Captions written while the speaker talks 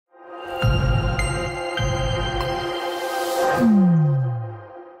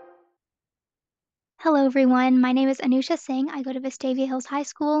Hello, everyone. My name is Anusha Singh. I go to Vestavia Hills High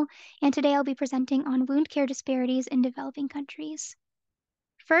School, and today I'll be presenting on wound care disparities in developing countries.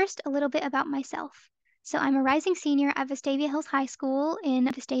 First, a little bit about myself. So, I'm a rising senior at Vestavia Hills High School in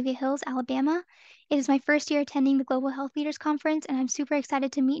Vestavia Hills, Alabama. It is my first year attending the Global Health Leaders Conference, and I'm super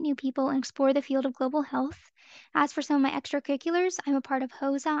excited to meet new people and explore the field of global health. As for some of my extracurriculars, I'm a part of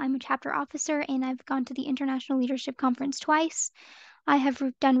HOSA, I'm a chapter officer, and I've gone to the International Leadership Conference twice. I have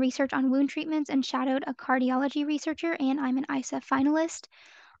done research on wound treatments and shadowed a cardiology researcher, and I'm an ISA finalist.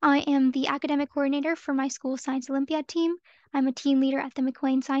 I am the academic coordinator for my school's Science Olympiad team. I'm a team leader at the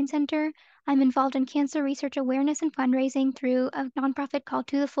McLean Science Center. I'm involved in cancer research awareness and fundraising through a nonprofit called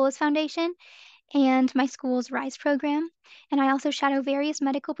To the Fullest Foundation and my school's RISE program. And I also shadow various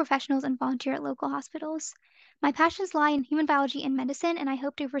medical professionals and volunteer at local hospitals. My passions lie in human biology and medicine, and I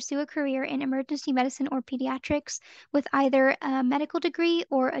hope to pursue a career in emergency medicine or pediatrics with either a medical degree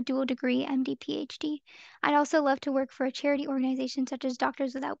or a dual degree MD PhD. I'd also love to work for a charity organization such as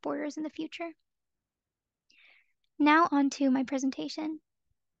Doctors Without Borders in the future. Now on to my presentation.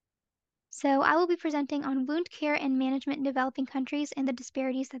 So I will be presenting on wound care and management in developing countries and the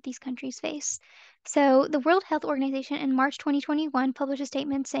disparities that these countries face. So the World Health Organization in March 2021 published a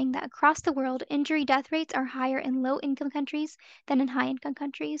statement saying that across the world, injury death rates are higher in low-income countries than in high-income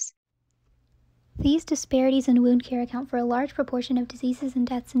countries. These disparities in wound care account for a large proportion of diseases and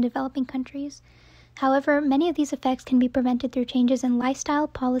deaths in developing countries. However, many of these effects can be prevented through changes in lifestyle,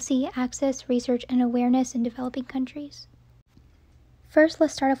 policy, access, research, and awareness in developing countries. First,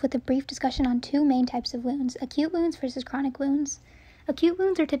 let's start off with a brief discussion on two main types of wounds, acute wounds versus chronic wounds. Acute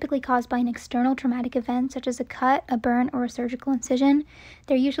wounds are typically caused by an external traumatic event such as a cut, a burn, or a surgical incision.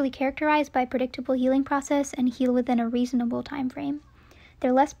 They're usually characterized by a predictable healing process and heal within a reasonable time frame.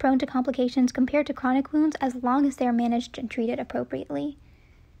 They're less prone to complications compared to chronic wounds as long as they are managed and treated appropriately.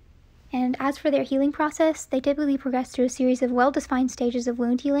 And as for their healing process, they typically progress through a series of well-defined stages of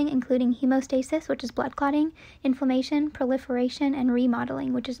wound healing, including hemostasis, which is blood clotting, inflammation, proliferation, and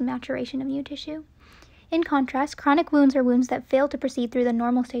remodeling, which is maturation of new tissue. In contrast, chronic wounds are wounds that fail to proceed through the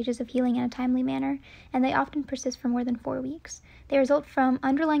normal stages of healing in a timely manner, and they often persist for more than 4 weeks. They result from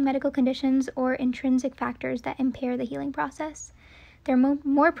underlying medical conditions or intrinsic factors that impair the healing process. They're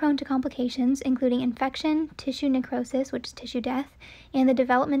more prone to complications, including infection, tissue necrosis, which is tissue death, and the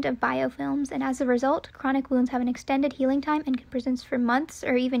development of biofilms, and as a result, chronic wounds have an extended healing time and can persist for months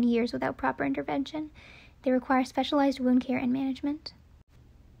or even years without proper intervention. They require specialized wound care and management.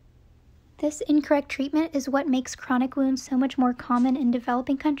 This incorrect treatment is what makes chronic wounds so much more common in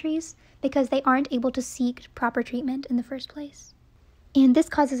developing countries because they aren't able to seek proper treatment in the first place. And this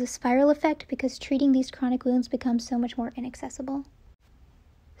causes a spiral effect because treating these chronic wounds becomes so much more inaccessible.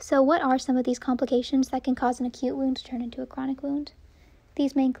 So what are some of these complications that can cause an acute wound to turn into a chronic wound?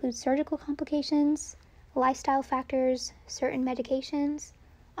 These may include surgical complications, lifestyle factors, certain medications,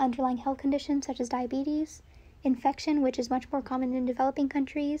 underlying health conditions such as diabetes, infection, which is much more common in developing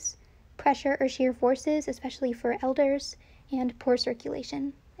countries, pressure or shear forces, especially for elders, and poor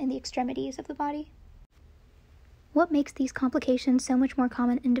circulation in the extremities of the body. What makes these complications so much more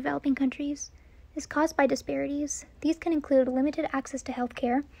common in developing countries is caused by disparities. These can include limited access to health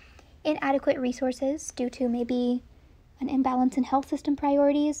care, inadequate resources due to maybe an imbalance in health system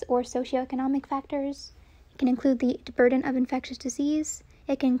priorities or socioeconomic factors. It can include the burden of infectious disease.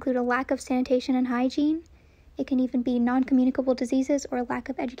 It can include a lack of sanitation and hygiene. It can even be non-communicable diseases or a lack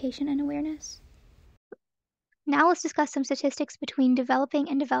of education and awareness. Now let's discuss some statistics between developing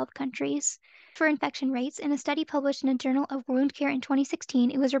and developed countries. For infection rates, in a study published in a Journal of Wound Care in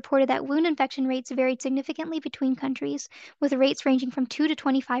 2016, it was reported that wound infection rates varied significantly between countries, with rates ranging from 2 to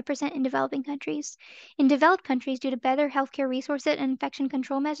 25% in developing countries. In developed countries, due to better healthcare resources and infection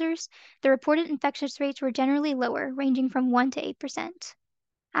control measures, the reported infectious rates were generally lower, ranging from 1 to 8%.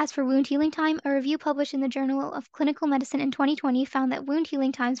 As for wound healing time, a review published in the Journal of Clinical Medicine in 2020 found that wound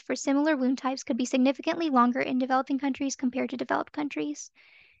healing times for similar wound types could be significantly longer in developing countries compared to developed countries.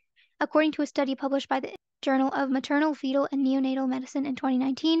 According to a study published by the Journal of Maternal, Fetal, and Neonatal Medicine in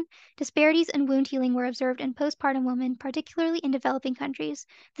 2019, disparities in wound healing were observed in postpartum women, particularly in developing countries.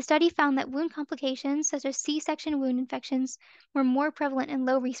 The study found that wound complications, such as C-section wound infections, were more prevalent in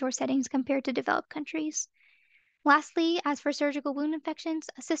low-resource settings compared to developed countries. Lastly, as for surgical wound infections,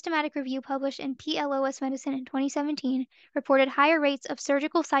 a systematic review published in PLOS Medicine in 2017 reported higher rates of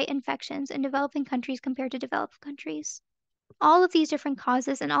surgical site infections in developing countries compared to developed countries. All of these different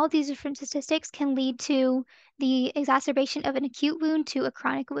causes and all of these different statistics can lead to the exacerbation of an acute wound to a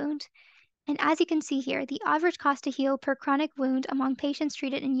chronic wound. And as you can see here, the average cost to heal per chronic wound among patients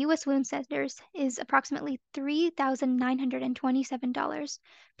treated in U.S. wound centers is approximately $3,927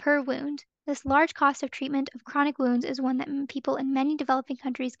 per wound. This large cost of treatment of chronic wounds is one that people in many developing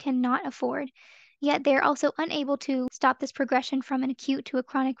countries cannot afford, yet they are also unable to stop this progression from an acute to a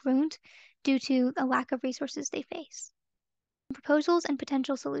chronic wound due to a lack of resources they face. Proposals and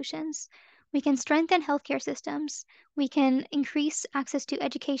potential solutions. We can strengthen healthcare systems. We can increase access to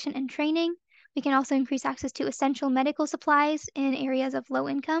education and training. We can also increase access to essential medical supplies in areas of low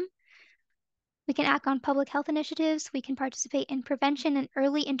income. We can act on public health initiatives. We can participate in prevention and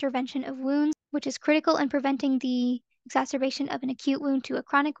early intervention of wounds, which is critical in preventing the exacerbation of an acute wound to a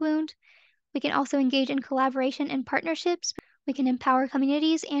chronic wound. We can also engage in collaboration and partnerships. We can empower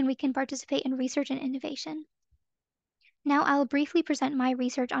communities, and we can participate in research and innovation. Now I'll briefly present my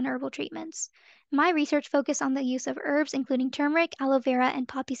research on herbal treatments. My research focused on the use of herbs including turmeric, aloe vera, and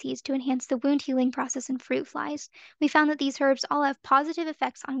poppy seeds to enhance the wound healing process in fruit flies. We found that these herbs all have positive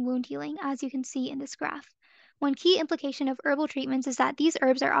effects on wound healing, as you can see in this graph. One key implication of herbal treatments is that these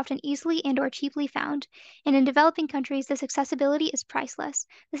herbs are often easily and or cheaply found, and in developing countries this accessibility is priceless.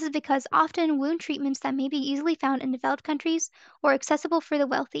 This is because often wound treatments that may be easily found in developed countries or accessible for the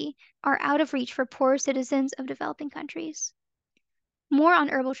wealthy are out of reach for poorer citizens of developing countries. More on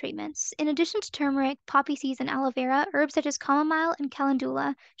herbal treatments. In addition to turmeric, poppy seeds, and aloe vera, herbs such as chamomile and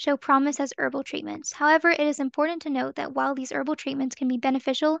calendula show promise as herbal treatments. However, it is important to note that while these herbal treatments can be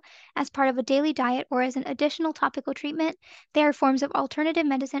beneficial as part of a daily diet or as an additional topical treatment, they are forms of alternative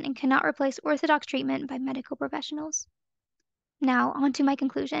medicine and cannot replace orthodox treatment by medical professionals. Now, on to my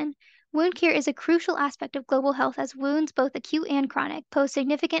conclusion. Wound care is a crucial aspect of global health as wounds, both acute and chronic, pose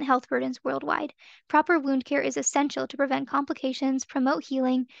significant health burdens worldwide. Proper wound care is essential to prevent complications, promote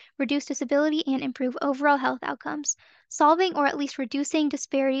healing, reduce disability, and improve overall health outcomes. Solving or at least reducing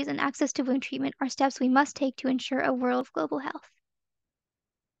disparities in access to wound treatment are steps we must take to ensure a world of global health.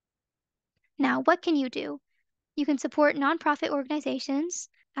 Now, what can you do? You can support nonprofit organizations,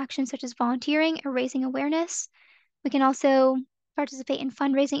 actions such as volunteering or raising awareness. We can also participate in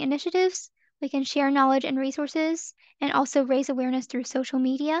fundraising initiatives. We can share knowledge and resources and also raise awareness through social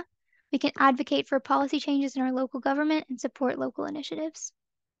media. We can advocate for policy changes in our local government and support local initiatives.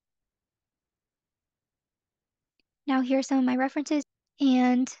 Now here are some of my references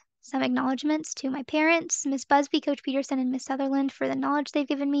and some acknowledgments to my parents, Ms. Busby, Coach Peterson, and Ms. Sutherland for the knowledge they've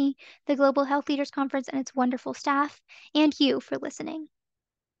given me, the Global Health Leaders Conference and its wonderful staff, and you for listening.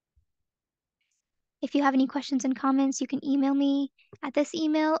 If you have any questions and comments, you can email me at this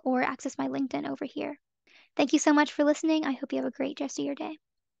email or access my LinkedIn over here. Thank you so much for listening. I hope you have a great rest of your day.